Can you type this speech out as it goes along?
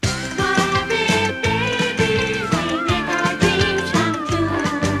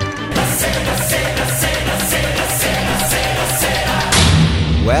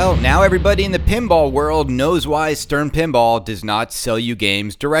Well, now everybody in the pinball world knows why Stern Pinball does not sell you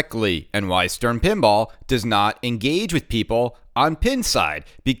games directly and why Stern Pinball does not engage with people on Pinside,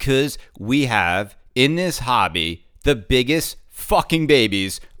 because we have, in this hobby, the biggest fucking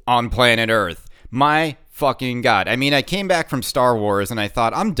babies on planet Earth. My fucking God. I mean, I came back from Star Wars and I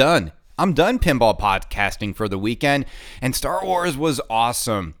thought, I'm done pinball podcasting for the weekend, and Star Wars was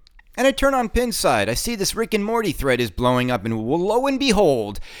awesome. And I turn on Pinside. I see this Rick and Morty thread is blowing up, and lo and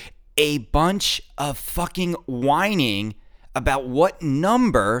behold, a bunch of fucking whining about what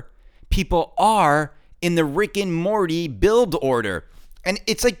number people are in the Rick and Morty build order. And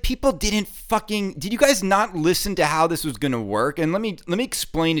it's like people did you guys not listen to how this was going to work? And let me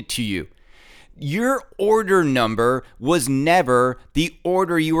explain it to you. Your order number was never the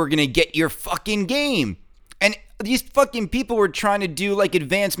order you were going to get your fucking game. And these fucking people were trying to do like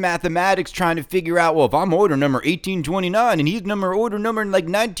advanced mathematics, trying to figure out, well, if I'm order number 1829 and he's order number like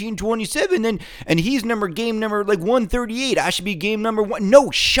 1927, and he's game number like 138, I should be game number one. No,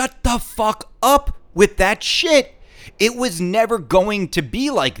 shut the fuck up with that shit. It was never going to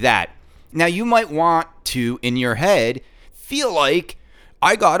be like that. Now, you might want to, in your head, feel like,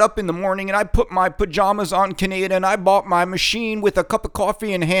 I got up in the morning and I put my pajamas on, Canada, and I bought my machine with a cup of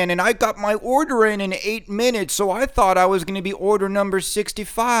coffee in hand, and I got my order in 8 minutes, so I thought I was going to be order number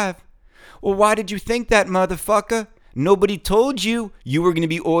 65. Well, why did you think that, motherfucker? Nobody told you were going to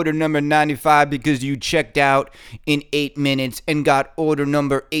be order number 95 because you checked out in 8 minutes and got order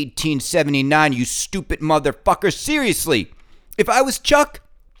number 1879, you stupid motherfucker. Seriously, if I was Chuck,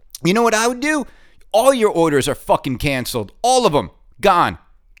 you know what I would do? All your orders are fucking canceled. All of them. Gone.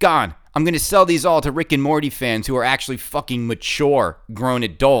 I'm going to sell these all to Rick and Morty fans who are actually fucking mature, grown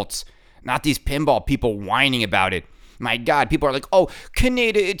adults. Not these pinball people whining about it. My God, people are like, oh,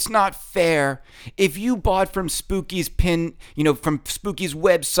 Canada, it's not fair. If you bought from Spooky's from Spooky's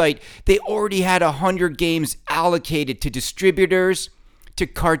website, they already had 100 games allocated to distributors, to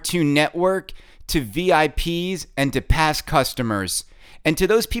Cartoon Network, to VIPs, and to past customers. And to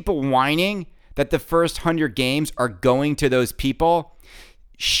those people whining that the first 100 games are going to those people,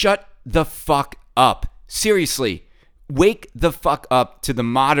 shut the fuck up. Seriously, wake the fuck up to the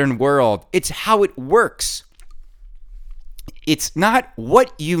modern world. It's how it works. It's not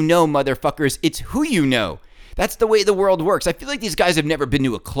what you know, motherfuckers. It's who you know. That's the way the world works. I feel like these guys have never been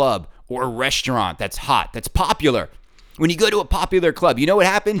to a club or a restaurant that's hot, that's popular. When you go to a popular club, you know what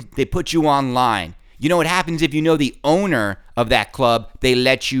happens? They put you online. You know what happens if you know the owner of that club? They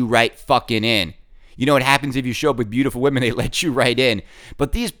let you right fucking in. You know what happens if you show up with beautiful women? They let you right in.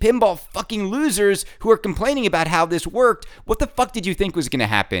 But these pinball fucking losers who are complaining about how this worked, what the fuck did you think was going to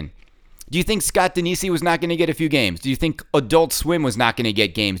happen? Do you think Scott Denisi was not going to get a few games? Do you think Adult Swim was not going to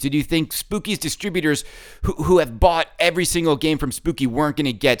get games? Did you think Spooky's distributors who have bought every single game from Spooky weren't going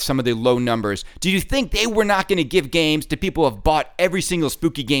to get some of the low numbers? Do you think they were not going to give games to people who have bought every single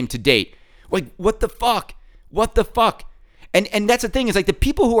Spooky game to date? Like, what the fuck? What the fuck? And that's the thing, is like the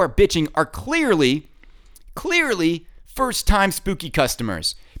people who are bitching are clearly first-time Spooky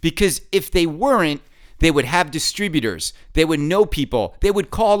customers. Because if they weren't, they would have distributors. They would know people. They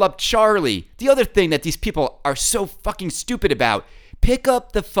would call up Charlie. The other thing that these people are so fucking stupid about, pick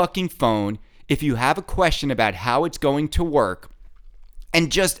up the fucking phone if you have a question about how it's going to work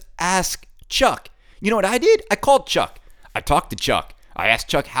and just ask Chuck. You know what I did? I called Chuck. I talked to Chuck. I asked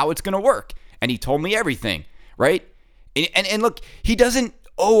Chuck how it's going to work, and he told me everything, right? And look, he doesn't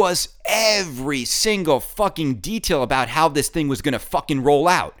owe us every single fucking detail about how this thing was going to fucking roll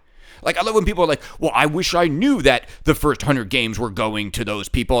out. Like, I love when people are like, well, I wish I knew that the first 100 games were going to those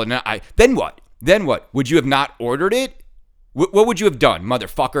people. And then what? Would you have not ordered it? What would you have done,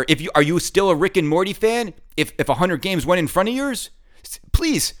 motherfucker? Are you still a Rick and Morty fan? If 100 games went in front of yours?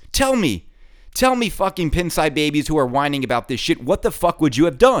 Please, tell me. Tell me, fucking Pinside babies who are whining about this shit, what the fuck would you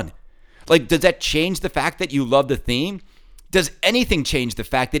have done? Like, does that change the fact that you love the theme? Does anything change the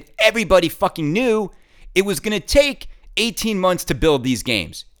fact that everybody fucking knew it was going to take 18 months to build these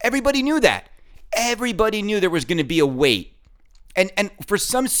games? Everybody knew that. Everybody knew there was going to be a wait. And for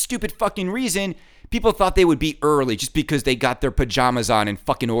some stupid fucking reason, people thought they would be early just because they got their pajamas on and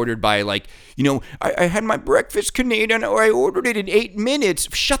fucking ordered by, like, I had my breakfast Canadian, or I ordered it in 8 minutes.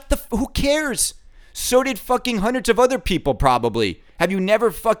 Who cares? So did fucking hundreds of other people probably. Have you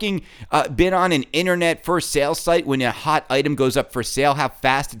never fucking been on an internet for sale site when a hot item goes up for sale, how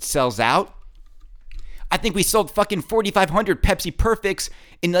fast it sells out? I think we sold fucking 4,500 Pepsi Perfects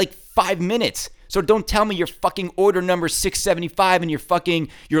in like 5 minutes. So don't tell me your fucking order number 675 and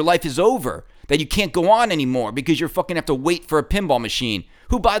your life is over. That you can't go on anymore because you're fucking have to wait for a pinball machine.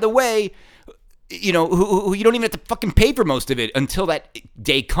 Who, by the way, who you don't even have to fucking pay for most of it until that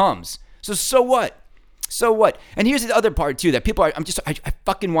day comes. So what? So what? And here's the other part too that people are, I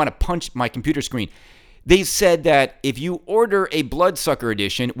fucking want to punch my computer screen. They said that if you order a Bloodsucker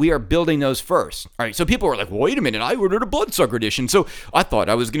edition, we are building those first. All right, so people were like, wait a minute, I ordered a Bloodsucker edition, so I thought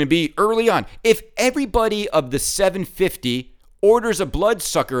I was going to be early on. If everybody of the 750 orders a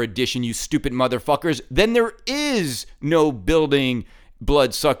Bloodsucker edition, you stupid motherfuckers, then there is no building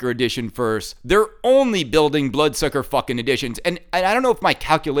Bloodsucker edition first. They're only building Bloodsucker fucking editions. And I don't know if my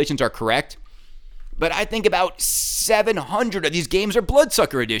calculations are correct, but I think about 700 of these games are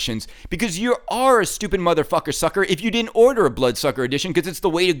Bloodsucker editions because you are a stupid motherfucker sucker if you didn't order a Bloodsucker edition because it's the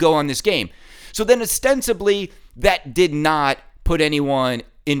way to go on this game. So then ostensibly that did not put anyone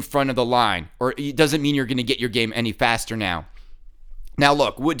in front of the line, or it doesn't mean you're going to get your game any faster now. Now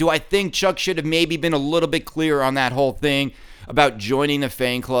look, do I think Chuck should have maybe been a little bit clearer on that whole thing about joining the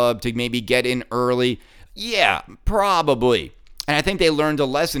fan club to maybe get in early? Yeah, probably. And I think they learned a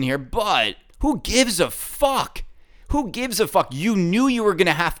lesson here, but who gives a fuck? Who gives a fuck? You knew you were going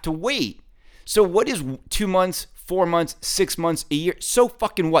to have to wait. So what is 2 months, 4 months, 6 months, a year? So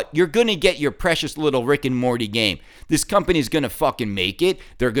fucking what? You're going to get your precious little Rick and Morty game. This company's going to fucking make it.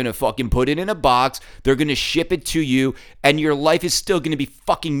 They're going to fucking put it in a box. They're going to ship it to you. And your life is still going to be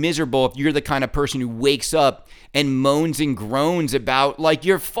fucking miserable if you're the kind of person who wakes up and moans and groans about like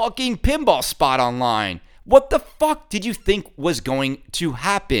your fucking pinball spot online. What the fuck did you think was going to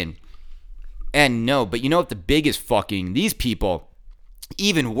happen? And no, but you know what the biggest fucking, these people,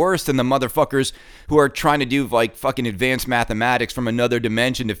 even worse than the motherfuckers who are trying to do like fucking advanced mathematics from another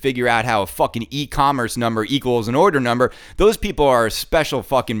dimension to figure out how a fucking e-commerce number equals an order number. Those people are a special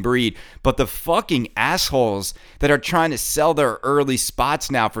fucking breed. But the fucking assholes that are trying to sell their early spots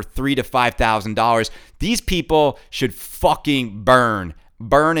now for $3,000 to $5,000, these people should fucking burn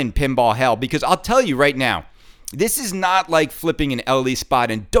in pinball hell. Because I'll tell you right now, this is not like flipping an LE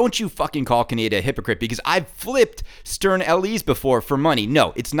spot, and don't you fucking call Kaneda a hypocrite because I've flipped Stern LEs before for money.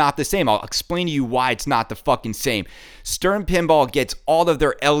 No, it's not the same. I'll explain to you why it's not the fucking same. Stern Pinball gets all of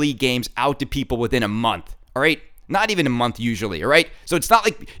their LE games out to people within a month, all right? Not even a month usually, all right? So it's not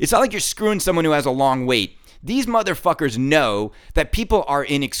like you're screwing someone who has a long wait. These motherfuckers know that people are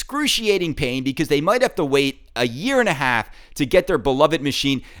in excruciating pain because they might have to wait a year and a half to get their beloved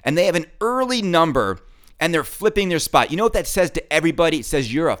machine, and they have an early number and they're flipping their spot. You know what that says to everybody? It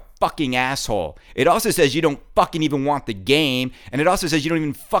says you're a fucking asshole. It also says you don't fucking even want the game. And it also says you don't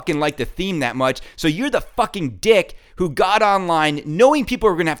even fucking like the theme that much. So you're the fucking dick who got online knowing people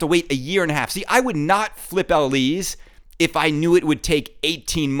are going to have to wait a year and a half. See, I would not flip LEs if I knew it would take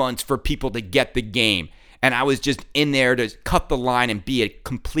 18 months for people to get the game. And I was just in there to cut the line and be a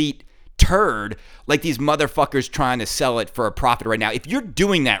complete turd like these motherfuckers trying to sell it for a profit right now. If you're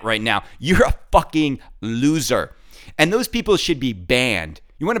doing that right now, you're a fucking loser. And those people should be banned.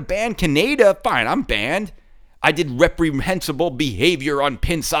 You want to ban Kaneda? Fine, I'm banned. I did reprehensible behavior on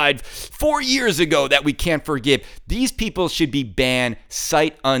Pinside 4 years ago that we can't forgive. These people should be banned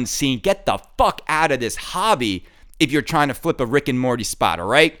sight unseen. Get the fuck out of this hobby if you're trying to flip a Rick and Morty spot, all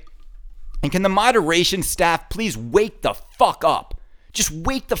right? And can the moderation staff please wake the fuck up? Just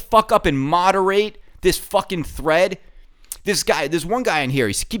wake the fuck up and moderate this fucking thread. There's one guy in here,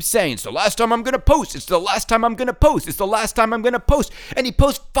 he keeps saying, it's the last time I'm going to post. It's the last time I'm going to post. It's the last time I'm going to post. And he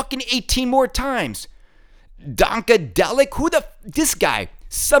posts fucking 18 more times. Donkadelic? This guy,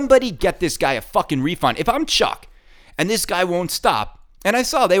 somebody get this guy a fucking refund. If I'm Chuck and this guy won't stop, and I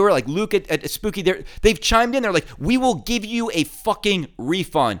saw they were like, Luke at Spooky, they've chimed in. They're like, we will give you a fucking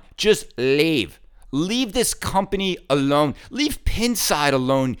refund. Just leave. Leave this company alone. Leave Pinside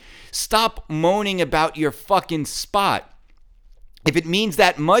alone. Stop moaning about your fucking spot. If it means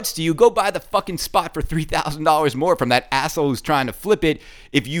that much to you, go buy the fucking spot for $3,000 more from that asshole who's trying to flip it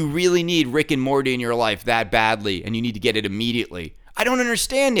if you really need Rick and Morty in your life that badly and you need to get it immediately. I don't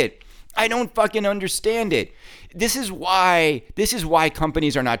understand it. I don't fucking understand it. This is why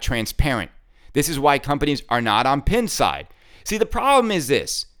companies are not transparent. This is why companies are not on Pinside. See, the problem is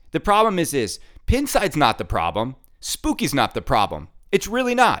this. Pinside's not the problem. Spooky's not the problem. It's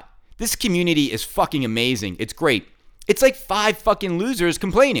really not. This community is fucking amazing. It's great. It's like 5 fucking losers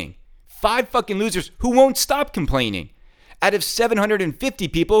complaining. 5 fucking losers who won't stop complaining. Out of 750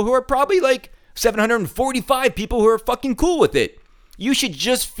 people who are probably like 745 people who are fucking cool with it. You should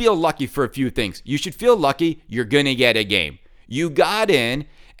just feel lucky for a few things. You should feel lucky you're going to get a game. You got in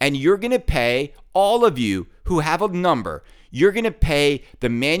and you're going to pay, all of you who have a number, you're going to pay the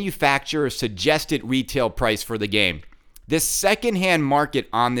manufacturer's suggested retail price for the game. This secondhand market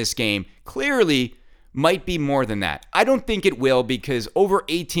on this game clearly might be more than that. I don't think it will because over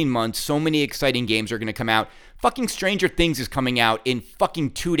 18 months, so many exciting games are going to come out. Fucking Stranger Things is coming out in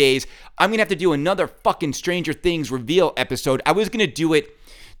fucking 2 days. I'm going to have to do another fucking Stranger Things reveal episode. I was going to do it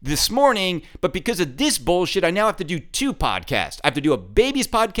this morning, but because of this bullshit, I now have to do 2 podcasts. I have to do a babies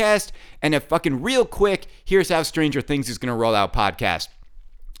podcast and a fucking real quick, here's how Stranger Things is going to roll out podcast.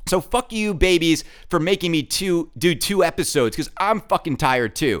 So fuck you, babies, for making me do 2 episodes because I'm fucking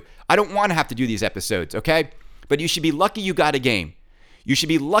tired too. I don't want to have to do these episodes, okay? But you should be lucky you got a game. You should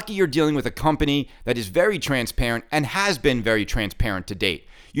be lucky you're dealing with a company that is very transparent and has been very transparent to date.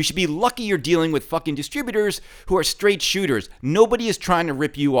 You should be lucky you're dealing with fucking distributors who are straight shooters. Nobody is trying to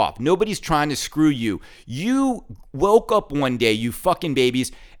rip you off. Nobody's trying to screw you. You woke up one day, you fucking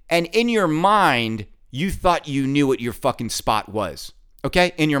babies, and in your mind, you thought you knew what your fucking spot was.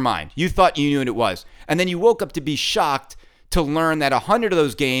 Okay? In your mind. You thought you knew what it was. And then you woke up to be shocked to learn that 100 of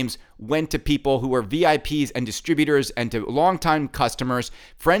those games went to people who were VIPs and distributors and to longtime customers,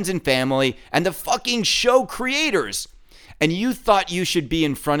 friends and family, and the fucking show creators. And you thought you should be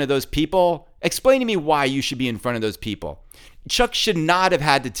in front of those people? Explain to me why you should be in front of those people. Chuck should not have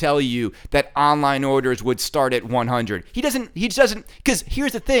had to tell you that online orders would start at 100. He doesn't, because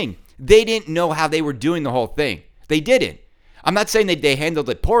here's the thing. They didn't know how they were doing the whole thing. They didn't. I'm not saying that they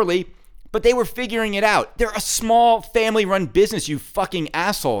handled it poorly, but they were figuring it out. They're a small family-run business, you fucking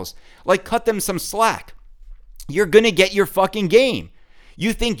assholes. Like, cut them some slack. You're going to get your fucking game.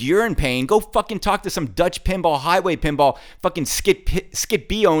 You think you're in pain? Go fucking talk to some Dutch Pinball, Highway Pinball, fucking Skip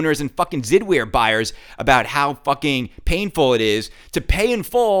B owners and fucking Zidware buyers about how fucking painful it is to pay in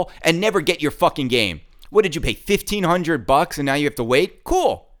full and never get your fucking game. What did you pay, $1,500 and now you have to wait?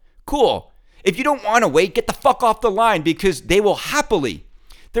 Cool. If you don't want to wait, get the fuck off the line because they will happily.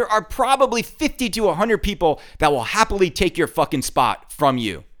 There are probably 50 to 100 people that will happily take your fucking spot from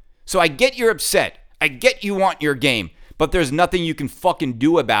you. So I get you're upset. I get you want your game. But there's nothing you can fucking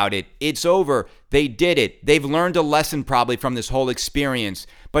do about it. It's over. They did it. They've learned a lesson probably from this whole experience.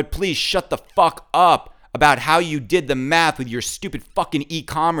 But please shut the fuck up about how you did the math with your stupid fucking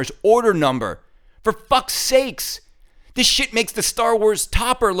e-commerce order number. For fuck's sakes. This shit makes the Star Wars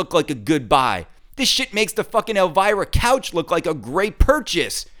topper look like a good buy. This shit makes the fucking Elvira couch look like a great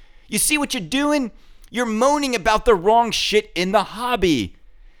purchase. You see what you're doing? You're moaning about the wrong shit in the hobby.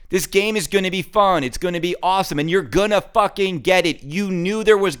 This game is going to be fun. It's going to be awesome. And you're going to fucking get it. You knew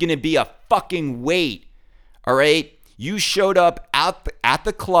there was going to be a fucking wait. All right? You showed up at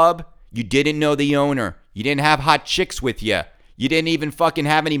the club. You didn't know the owner. You didn't have hot chicks with you. You didn't even fucking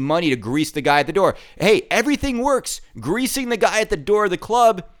have any money to grease the guy at the door. Hey, everything works. Greasing the guy at the door of the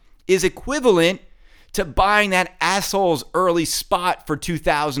club is equivalent to buying that asshole's early spot for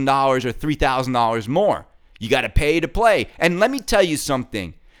 $2,000 or $3,000 more. You got to pay to play. And let me tell you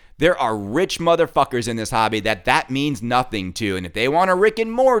something. There are rich motherfuckers in this hobby that means nothing to. And if they want a Rick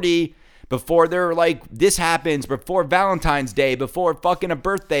and Morty before they're like, this happens, before Valentine's Day, before fucking a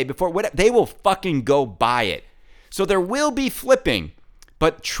birthday, before whatever, they will fucking go buy it. So there will be flipping.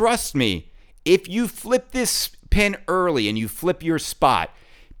 But trust me, if you flip this pin early and you flip your spot,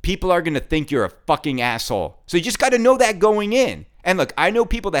 people are going to think you're a fucking asshole. So you just got to know that going in. And look, I know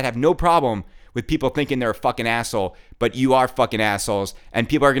people that have no problem with people thinking they're a fucking asshole, but you are fucking assholes, and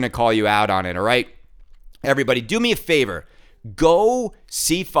people are going to call you out on it, all right? Everybody, do me a favor. Go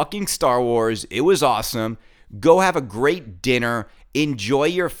see fucking Star Wars. It was awesome. Go have a great dinner. Enjoy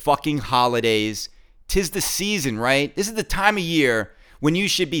your fucking holidays. 'Tis the season, right? This is the time of year when you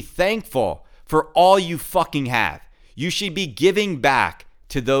should be thankful for all you fucking have. You should be giving back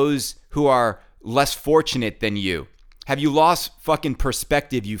to those who are less fortunate than you. Have you lost fucking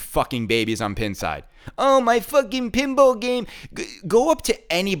perspective, you fucking babies on Pinside? Oh, my fucking pinball game. Go up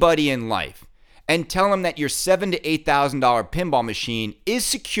to anybody in life and tell them that your $7,000 to $8,000 pinball machine is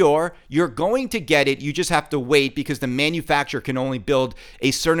secure. You're going to get it. You just have to wait because the manufacturer can only build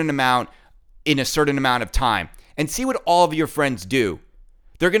a certain amount in a certain amount of time. And see what all of your friends do.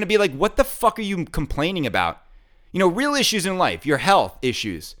 They're going to be like, what the fuck are you complaining about? You know, real issues in life, your health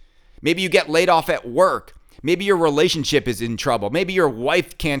issues. Maybe you get laid off at work. Maybe your relationship is in trouble. Maybe your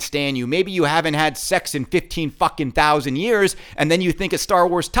wife can't stand you. Maybe you haven't had sex in 15 fucking thousand years. And then you think a Star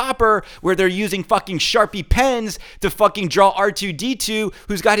Wars topper where they're using fucking Sharpie pens to fucking draw R2-D2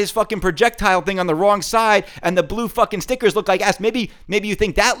 who's got his fucking projectile thing on the wrong side and the blue fucking stickers look like ass. Maybe you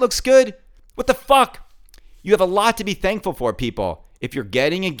think that looks good? What the fuck? You have a lot to be thankful for, people. If you're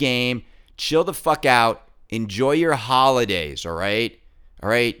getting a game, chill the fuck out. Enjoy your holidays, all right? All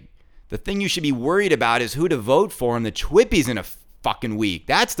right? The thing you should be worried about is who to vote for in the Twippies in a fucking week.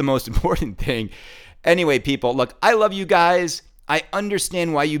 That's the most important thing. Anyway, people, look, I love you guys. I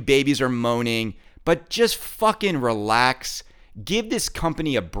understand why you babies are moaning, but just fucking relax. Give this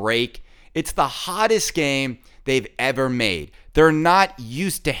company a break. It's the hottest game they've ever made. They're not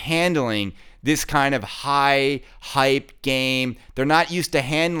used to handling this kind of high hype game. They're not used to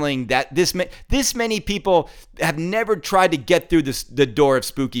handling that. This many people have never tried to get through the door of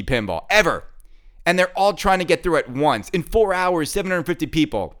Spooky Pinball, ever. And they're all trying to get through at once. In 4 hours, 750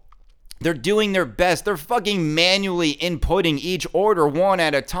 people. They're doing their best. They're fucking manually inputting each order one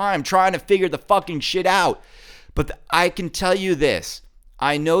at a time, trying to figure the fucking shit out. But I can tell you this.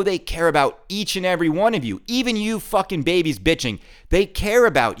 I know they care about each and every one of you. Even you fucking babies bitching. They care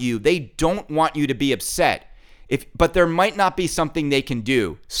about you. They don't want you to be upset. But there might not be something they can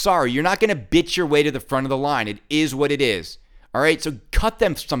do. Sorry, you're not going to bitch your way to the front of the line. It is what it is. All right? So cut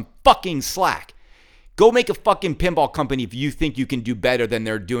them some fucking slack. Go make a fucking pinball company if you think you can do better than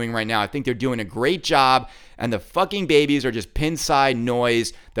they're doing right now. I think they're doing a great job. And the fucking babies are just Pinside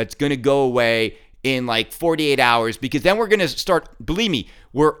noise that's going to go away in like 48 hours, because then we're going to start, believe me,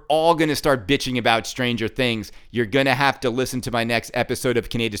 we're all going to start bitching about Stranger Things. You're going to have to listen to my next episode of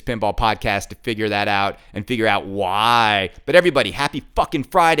Canada's Pinball Podcast to figure that out and figure out why. But everybody, happy fucking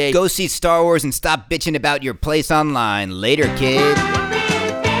Friday. Go see Star Wars and stop bitching about your place online. Later, kid.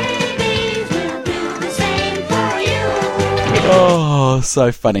 Oh,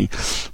 so funny.